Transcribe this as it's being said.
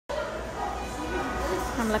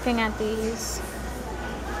I'm looking at these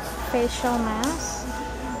facial masks.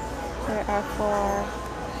 They are for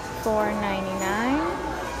 $4.99.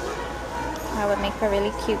 That would make a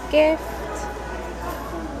really cute gift.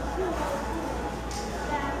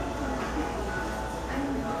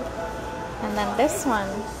 And then this one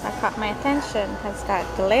that caught my attention has got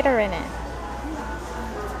glitter in it.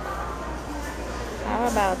 How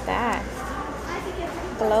about that?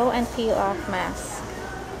 Glow and peel off mask.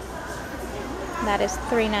 That is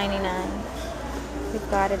 $3.99. We've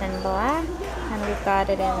got it in black and we've got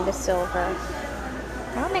it in the silver.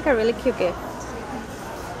 That would make a really cute gift,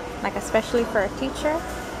 like especially for a teacher.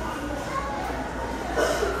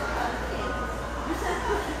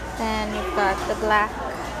 Then you've got the black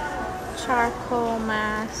charcoal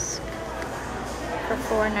mask for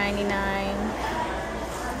 $4.99.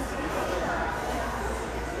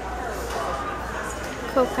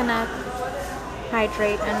 Coconut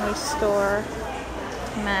hydrate and restore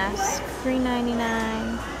mask,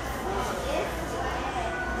 $3.99.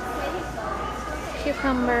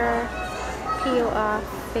 Cucumber peel off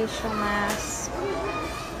facial mask.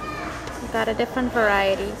 You've got a different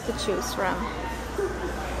variety to choose from.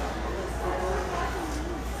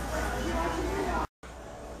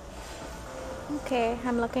 Okay,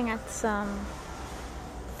 I'm looking at some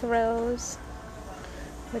throws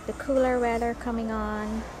with the cooler weather coming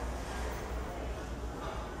on.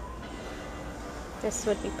 This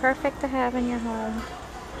would be perfect to have in your home.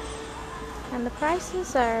 And the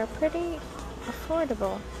prices are pretty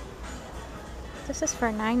affordable. This is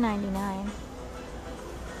for $9.99.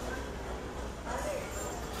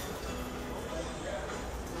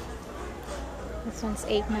 This one's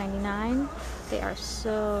 $8.99. They are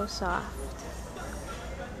so soft.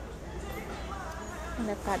 And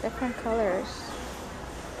they've got different colors.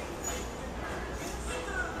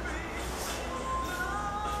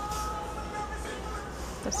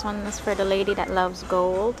 This one is for the lady that loves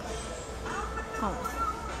gold. Oh,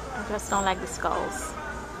 I just don't like the skulls.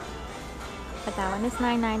 But that one is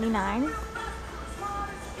 $9.99.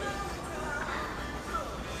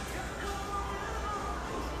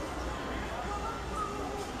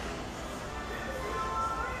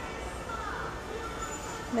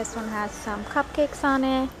 This one has some cupcakes on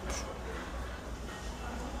it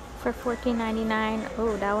for $14.99.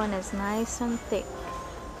 Oh, that one is nice and thick.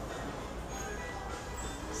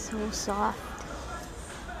 So soft.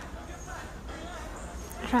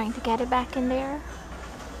 Trying to get it back in there.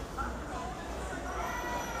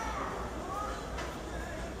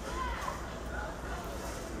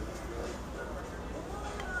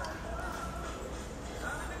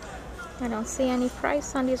 I don't see any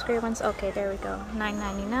price on these gray ones. Okay, there we go.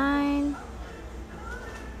 $9.99.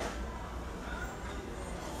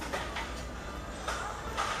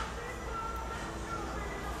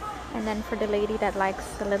 And then for the lady that likes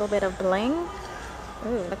a little bit of bling,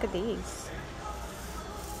 ooh, look at these.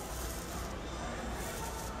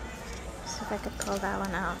 See if I could pull that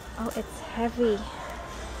one out. Oh, it's heavy.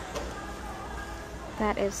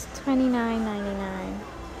 That is $29.99.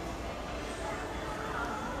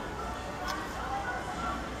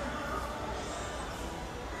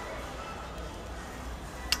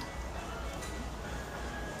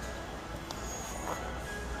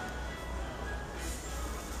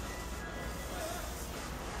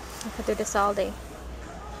 I could do this all day.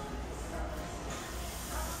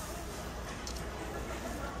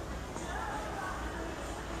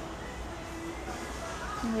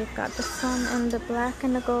 And we've got the sun and the black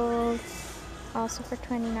and the gold, also for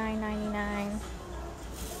 $29.99.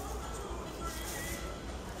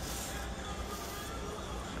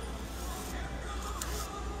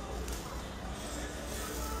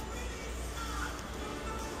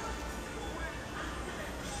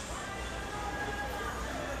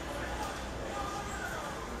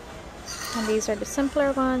 And these are the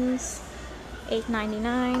simpler ones,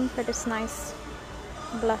 $8.99 for this nice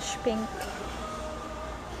blush pink.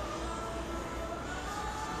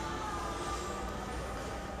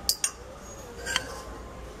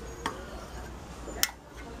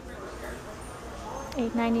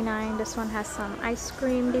 $8.99. This one has some ice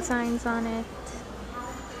cream designs on it.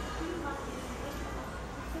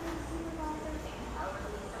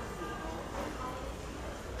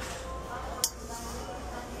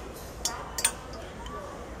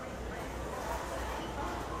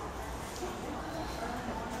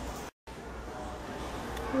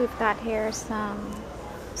 We've got here some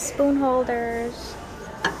spoon holders.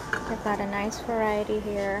 We've got a nice variety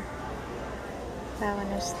here. That one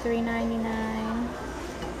is $3.99.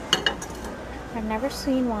 I've never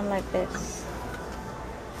seen one like this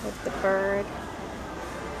with the bird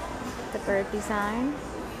design.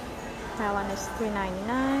 That one is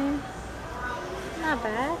 $3.99. Not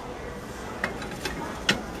bad.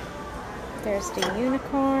 There's the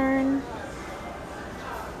unicorn.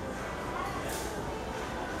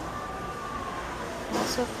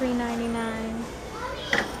 Also $3.99.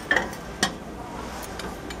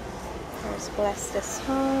 There's Bless This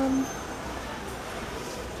Home.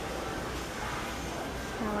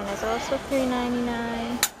 That one is also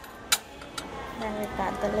 $3.99. Then we've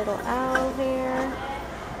got the little owl here.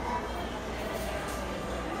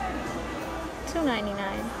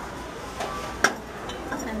 $2.99.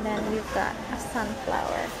 And then we've got a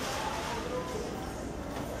sunflower.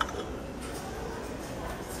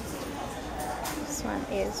 This one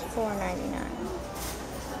is $4.99.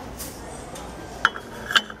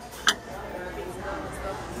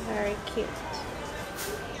 Very cute.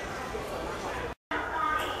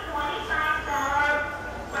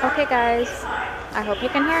 Okay guys, I hope you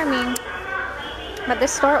can hear me. But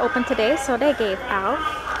this store opened today, so they gave out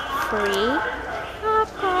free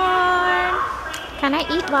popcorn. Can I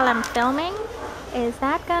eat while I'm filming? Is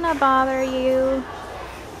that gonna bother you?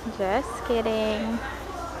 Just kidding.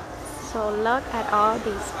 So look at all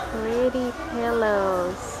these pretty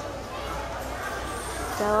pillows.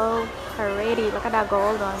 So pretty. Look at that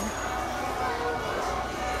gold one.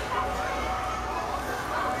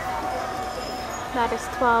 That is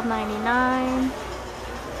 $12.99.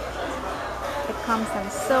 It comes in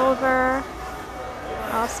silver.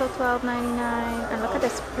 Also $12.99. And look at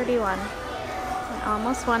this pretty one. I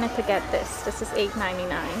almost wanted to get this. This is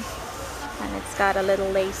 $8.99. And it's got a little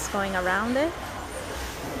lace going around it.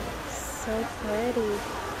 So pretty.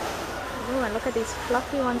 Ooh, and look at these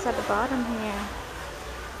fluffy ones at the bottom here.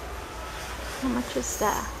 How much is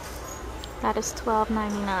that? That is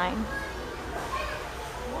 $12.99.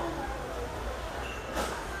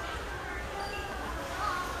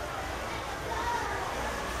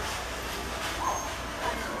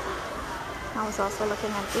 I was also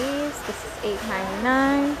looking at these. This is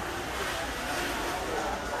 $8.99.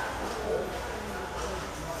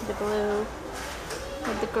 The blue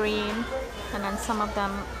with the green, and then some of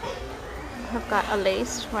them have got a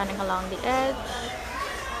lace running along the edge.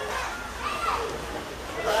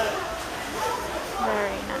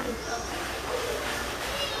 Very nice.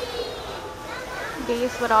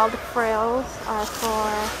 These with all the frills are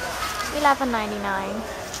for $11.99.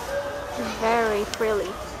 Very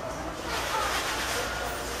frilly.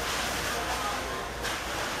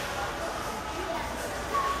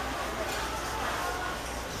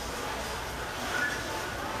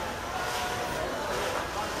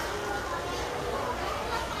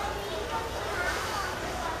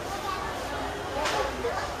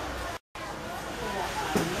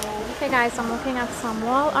 Okay guys, I'm looking at some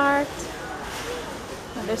wall art.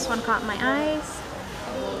 And this one caught my eyes.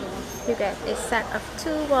 You get a set of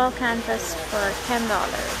 2 wall canvas for $10.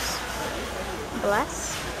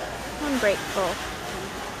 Blessed, ungrateful.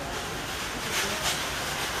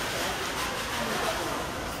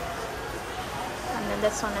 And then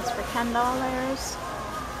this one is for $10.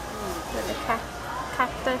 With the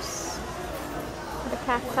cactus, with the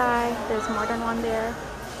cacti. There's more than one there.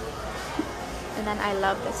 And then I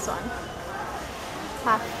love this one.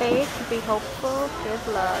 Have faith, be hopeful, give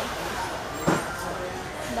love.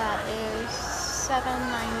 That is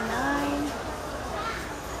 $7.99.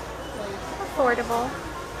 Affordable.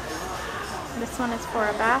 This one is for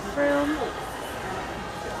a bathroom.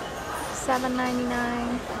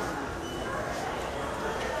 $7.99.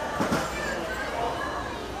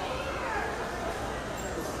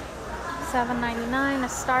 $7.99. A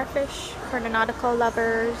starfish for the nautical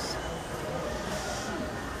lovers.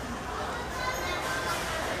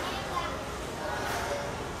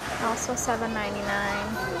 Also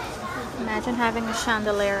 $7.99. Imagine having a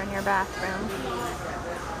chandelier in your bathroom.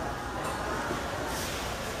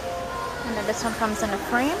 And then this one comes in a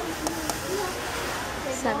frame.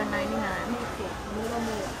 $7.99.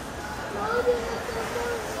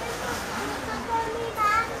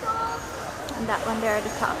 And that one there at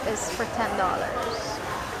the top is for $10.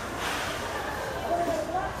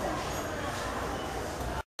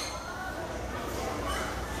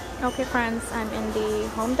 Okay friends, I'm in the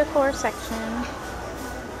home decor section.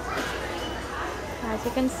 As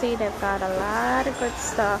you can see, they've got a lot of good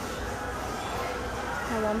stuff.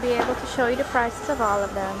 I won't be able to show you the prices of all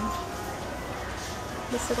of them.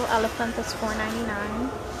 This little elephant is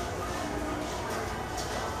 $4.99.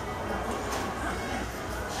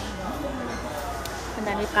 And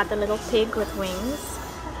then we've got the little pig with wings.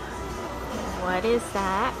 What is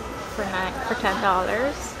that? For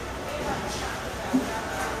 $10.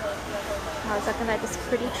 I was looking at this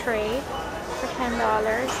pretty tray for $10.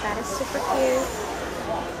 That is super cute.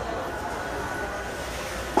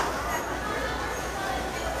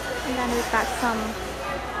 then we've got some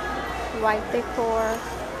white decor.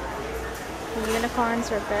 The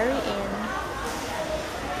unicorns are very in.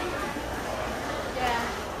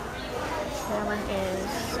 That one is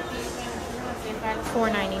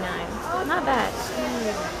 $4.99. Not bad.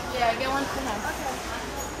 Yeah, get one for him.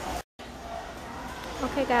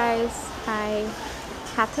 Okay guys, I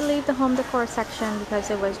had to leave the home decor section because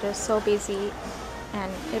it was just so busy,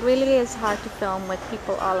 and it really is hard to film with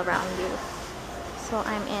people all around you. So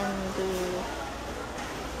I'm in the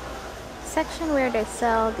section where they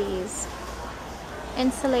sell these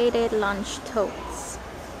insulated lunch totes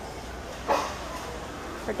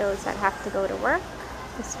for those that have to go to work.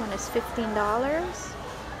 This one is $15.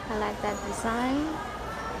 I like that design.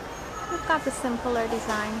 We've got the simpler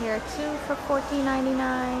design here too for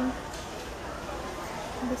 $14.99.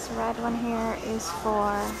 This red one here is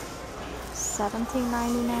for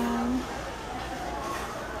 $17.99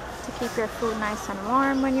 to keep your food nice and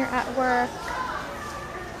warm when you're at work.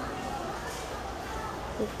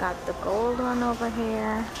 We've got the gold one over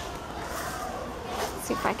here. Let's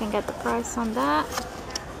see if I can get the price on that.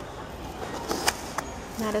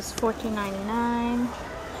 That is $14.99.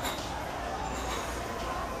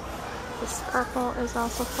 This purple is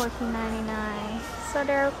also $14.99. So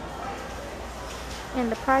they're in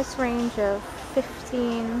the price range of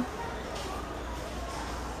 $15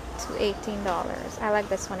 to $18. I like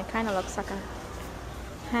this one. It kind of looks like a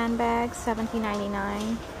handbag.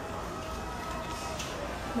 $17.99.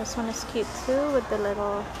 This one is cute too with the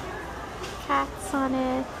little cats on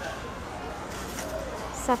it.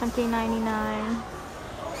 $17.99.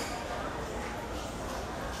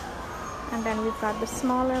 And then we've got the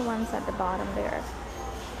smaller ones at the bottom there.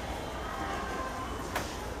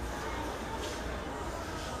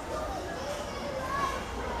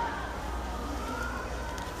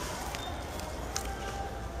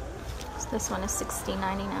 So this one is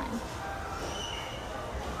 $16.99.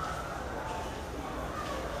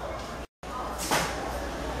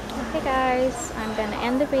 Okay guys, I'm gonna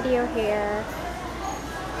end the video here.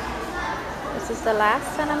 This is the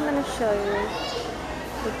last one I'm gonna show you.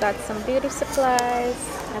 We've got some beauty supplies.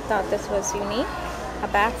 I thought this was unique. A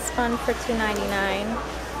bath sponge for $2.99.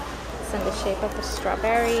 It's in the shape of a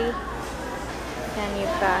strawberry. Then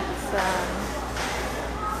you've got some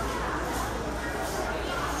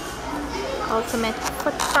ultimate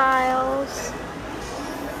foot files.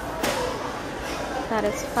 That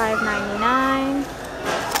is $5.99.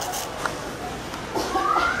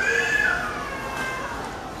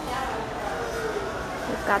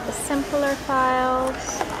 Got the simpler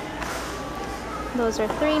files. Those are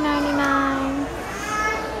 $3.99.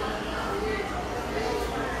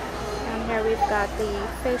 And here we've got the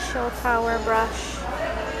facial power brush.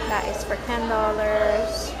 That is for $10.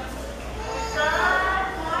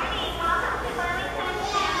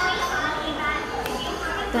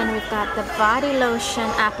 Then we've got the body lotion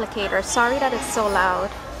applicator. Sorry that it's so loud.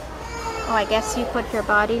 Oh, I guess you put your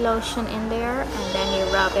body lotion in there and then you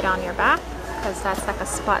rub it on your back, because that's like a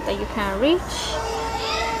spot that you can't reach.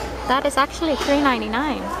 That is actually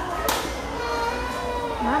 $3.99.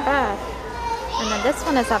 Not bad. And then this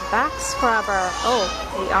one is a back scrubber. Oh,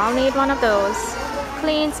 we all need one of those.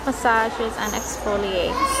 Cleans, massages, and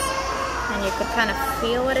exfoliates. And you can kind of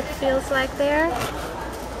feel what it feels like there.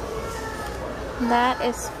 That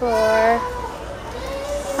is for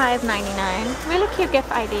 $5.99. Really cute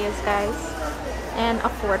gift ideas, guys. And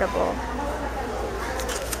affordable.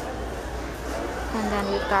 And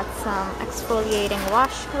then we've got some exfoliating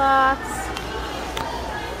washcloths.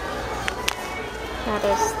 That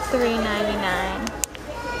is $3.99.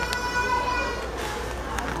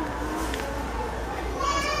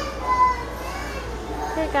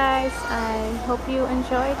 Okay guys, I hope you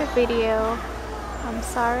enjoyed the video. I'm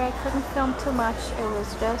sorry I couldn't film too much. It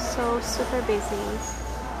was just so super busy.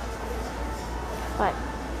 But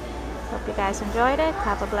hope you guys enjoyed it.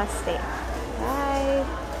 Have a blessed day. Bye.